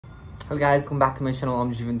Hello guys, welcome back to my channel.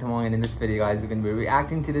 I'm Yunha, and in this video guys, we're going to be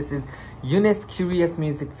reacting to this is UNIS Curious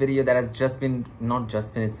music video that has just been,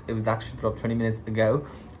 it was actually dropped 20 minutes ago.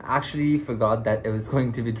 I actually forgot that it was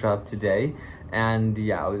going to be dropped today, and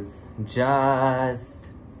yeah, I was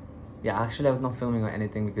actually I was not filming or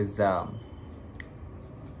anything because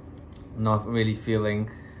not really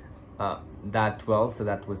feeling that well, so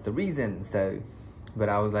that was the reason. But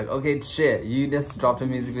I was like, okay, shit, you just dropped a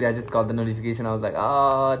music video. I just got the notification. I was like,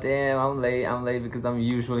 oh damn, I'm late because I'm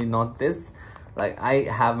usually not this. Like, I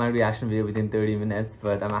have my reaction video within 30 minutes,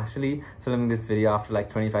 but I'm actually filming this video after like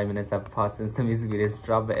 25 minutes have passed since the music video is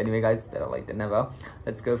dropped. But anyway guys, better late than never.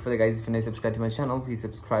 Let's go for the guys. If you're not subscribed to my channel, please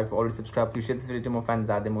subscribe. If you're already subscribed, please share this video to more fans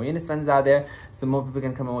out there, more UNIS fans out there, so more people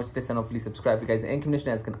can come and watch this, and hopefully subscribe. If you guys any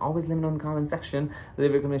recommendation can always let me know in the comment section.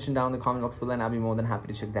 Leave a recommendation down in the comment box below, and I'll be more than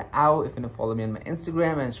happy to check that out. If you want to follow me on my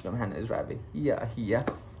Instagram, my Instagram handle is Ravi. Here.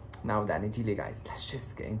 Now without any delay guys, let's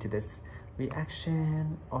just get into this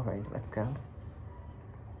reaction. Alright, let's go.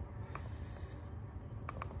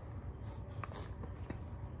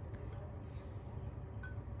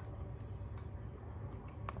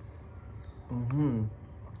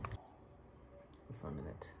 For a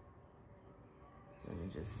minute.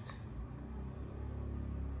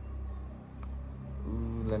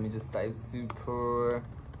 Let me just type super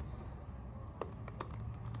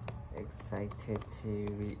excited to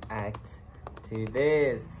react to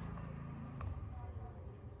this.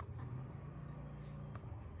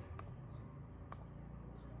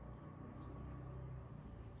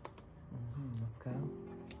 Let's go.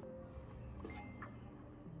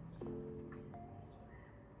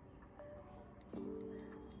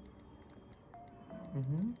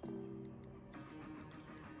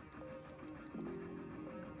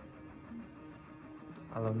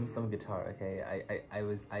 I love me some guitar. Okay,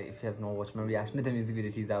 if you have not watched my reaction to the music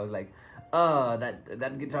video teaser, I was like, oh,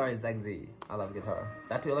 that guitar is sexy. I love guitar.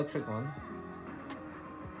 That electric one.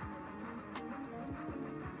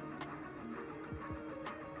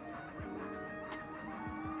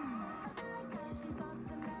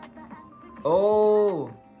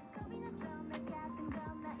 Oh.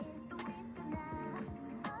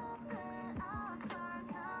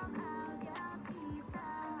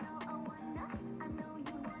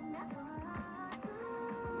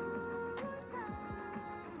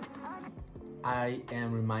 I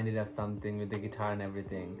am reminded of something with the guitar and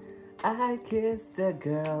everything. I kissed a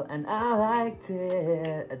girl and I liked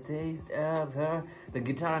it, a taste of her. The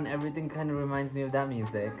guitar and everything kind of reminds me of that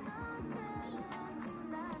music.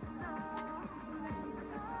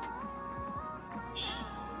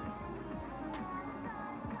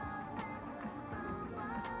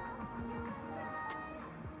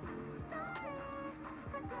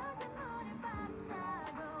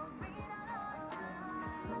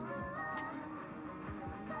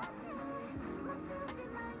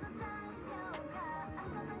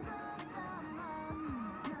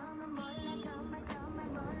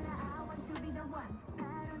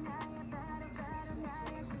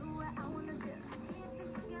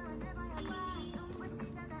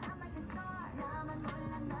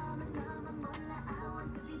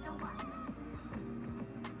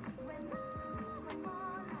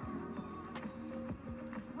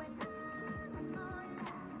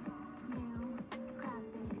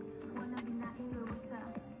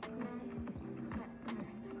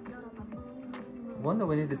 Wonder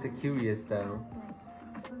when it is a curious though.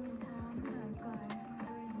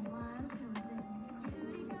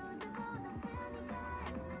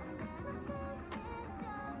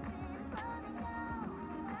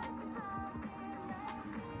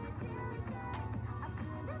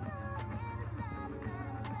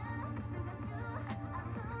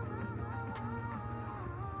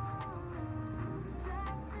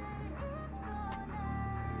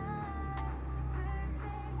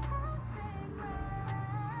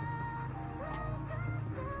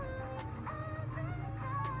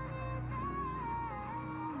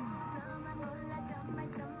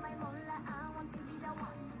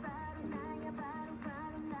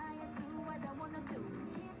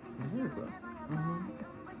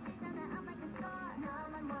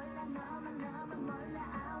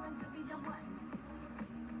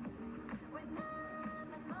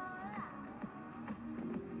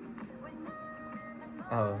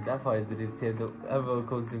 Oh, that part is the detail. The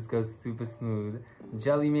vocals just go super smooth.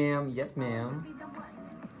 Jelly ma'am, yes ma'am.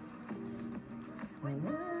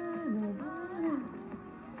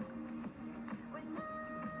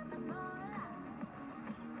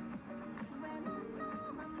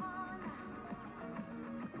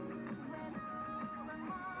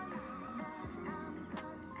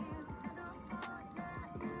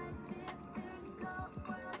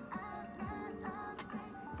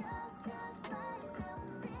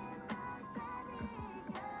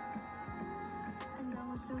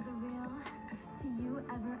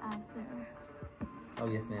 Oh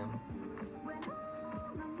yes, ma'am.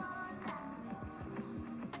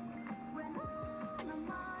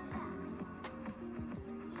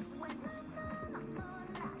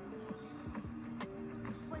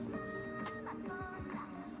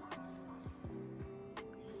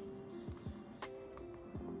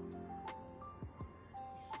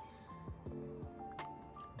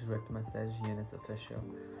 Direct message, UNIS official.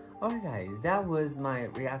 Alright guys, that was my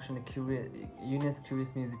reaction to UNIS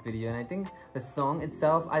Curious music video, and I think the song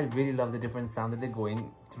itself, I really love the different sound that they're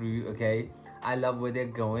going through, okay? I love where they're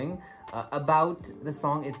going. About the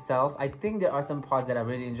song itself, I think there are some parts that I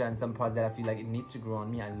really enjoy and some parts that I feel like it needs to grow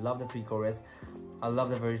on me. I love the pre-chorus. I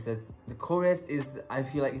love the verses. The chorus is, I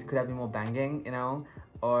feel like it could have been more banging, you know?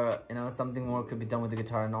 Or, you know, something more could be done with the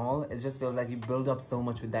guitar and all. It just feels like you build up so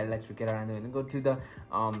much with that electric guitar, and then go to the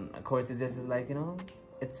chorus. It's just like, you know,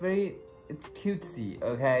 it's cutesy,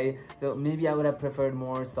 okay? So maybe I would have preferred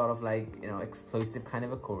more sort of like, you know, explosive kind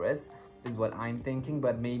of a chorus is what I'm thinking,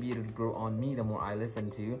 but maybe it would grow on me the more I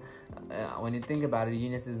listen to. When you think about it,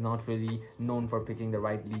 UNIS is not really known for picking the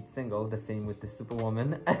right lead single, the same with the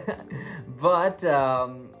Superwoman. But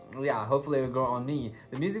yeah, hopefully it will grow on me.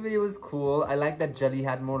 The music video was cool. I like that Gehlee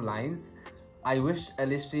had more lines. I wish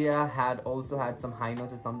Elisia had also had some high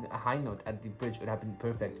notes or something. A high note at the bridge would have been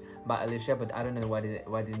perfect by Elisia, but I don't know why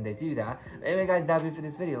didn't they do that. But anyway guys, that'll be it for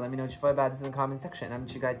this video. Let me know what you thought about this in the comment section, and I'll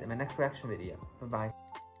meet you guys in my next reaction video. Bye bye.